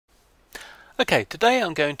Okay, today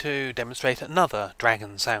I'm going to demonstrate another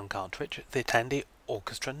Dragon sound cartridge, the Tandy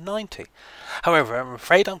Orchestra 90. However, I'm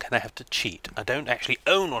afraid I'm going to have to cheat. I don't actually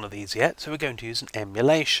own one of these yet, so we're going to use an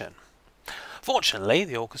emulation. Fortunately,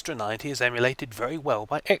 the Orchestra 90 is emulated very well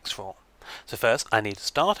by X-Raw. So first I need to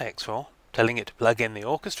start X-Raw, telling it to plug in the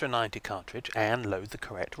Orchestra 90 cartridge and load the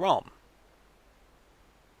correct ROM.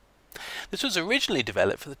 This was originally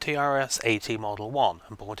developed for the TRS-80 Model 1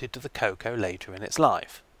 and ported to the Coco later in its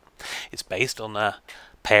life. It's based on a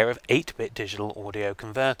pair of 8-bit digital audio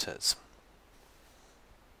converters.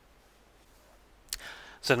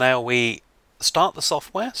 So now we start the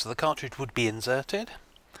software, so the cartridge would be inserted.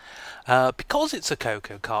 Because it's a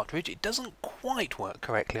Coco cartridge, it doesn't quite work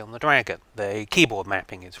correctly on the Dragon. The keyboard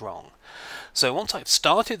mapping is wrong. So once I've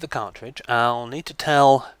started the cartridge, I'll need to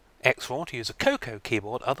tell X-Raw to use a Coco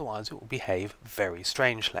keyboard, otherwise it will behave very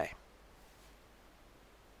strangely.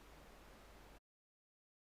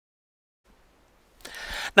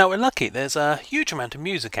 Now we're lucky, there's a huge amount of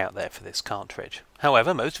music out there for this cartridge.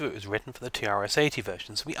 However, most of it was written for the TRS-80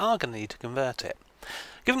 version, so we are going to need to convert it.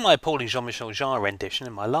 Given my appalling Jean-Michel Jarre rendition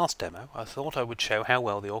in my last demo, I thought I would show how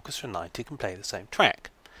well the Orchestra 90 can play the same track.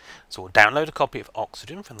 So we'll download a copy of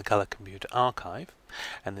Oxygen from the Color Computer archive,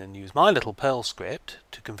 and then use my little Perl script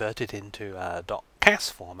to convert it into a .cas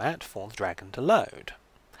format for the Dragon to load.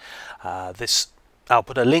 I'll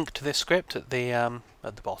put a link to this script at the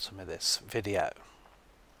bottom of this video.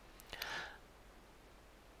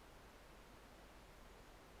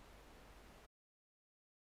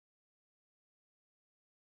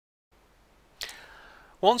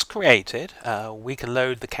 Once created, we can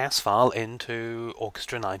load the CAS file into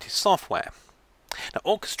Orchestra 90 software. Now,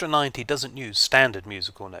 Orchestra 90 doesn't use standard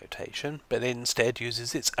musical notation, but instead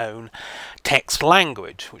uses its own text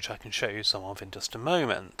language, which I can show you some of in just a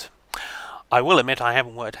moment. I will admit I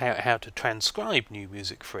haven't worked out how to transcribe new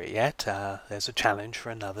music for it yet. There's a challenge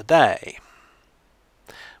for another day.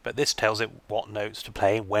 But this tells it what notes to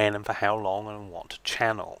play, when and for how long, and what to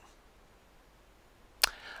channel.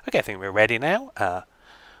 Okay, I think we're ready now.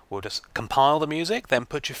 We'll just compile the music, then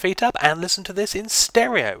put your feet up and listen to this in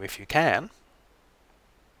stereo if you can.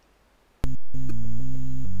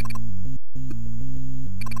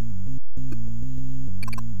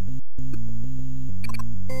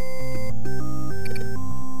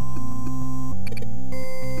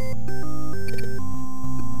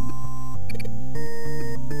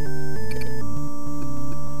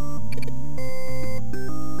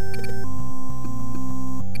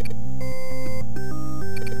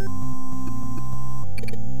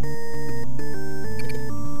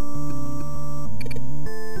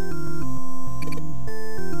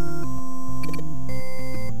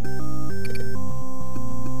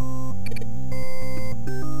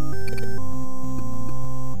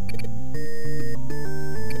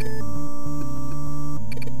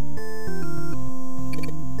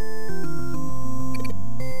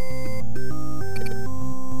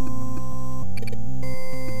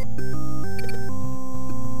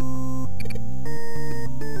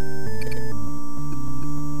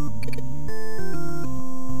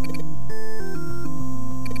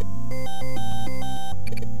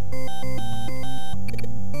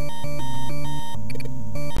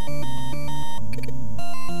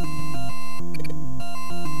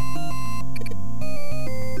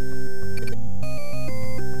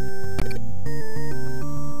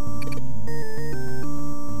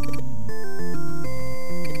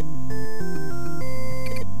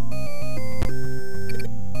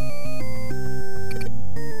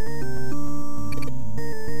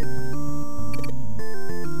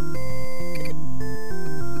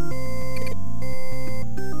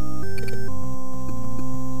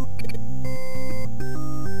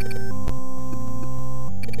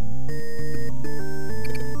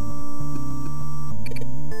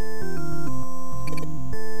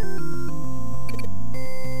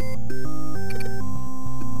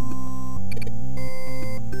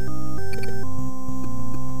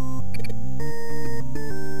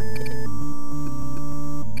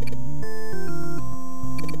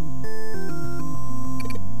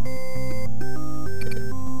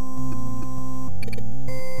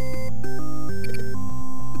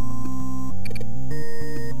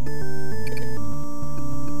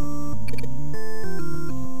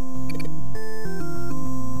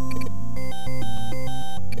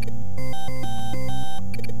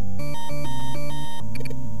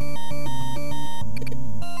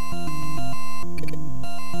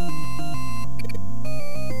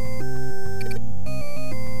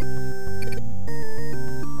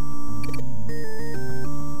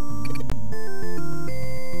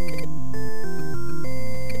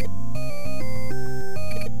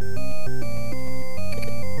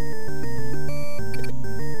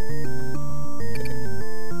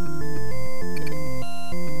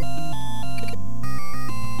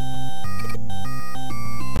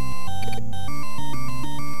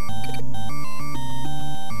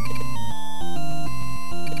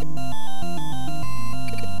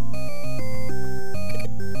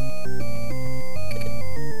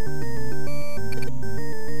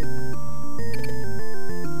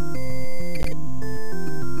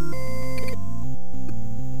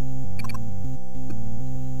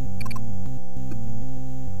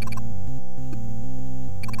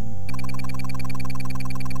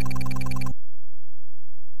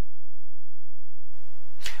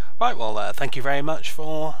 Right, well, thank you very much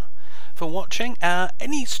for watching.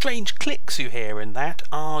 Any strange clicks you hear in that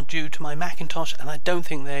are due to my Macintosh, and I don't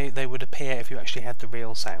think they would appear if you actually had the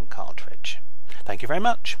real sound cartridge. Thank you very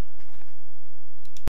much.